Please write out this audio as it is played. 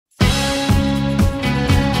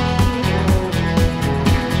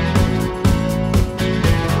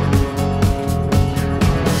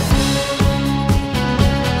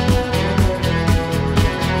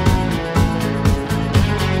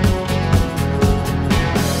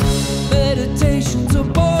invitations are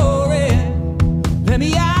boring. Let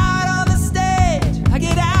me out on the stage, I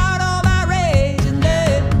get out all my rage, and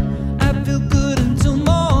then I feel good until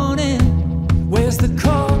morning. Where's the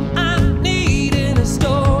calm I need in a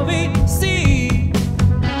stormy sea?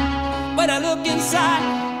 When I look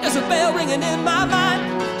inside, there's a bell ringing in my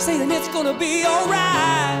mind, saying it's gonna be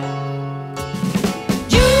alright.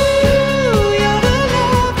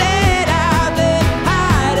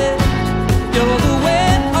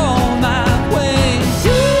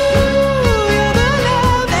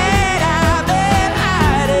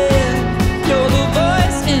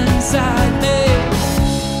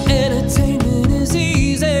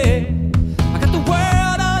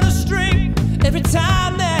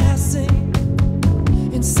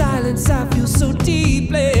 I feel so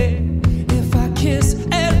deeply. If I kiss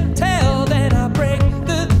and tell, then I break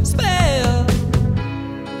the spell.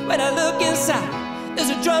 When I look inside, there's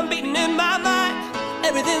a drum beating in my mind.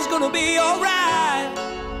 Everything's gonna be alright.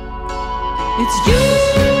 It's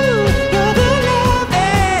you.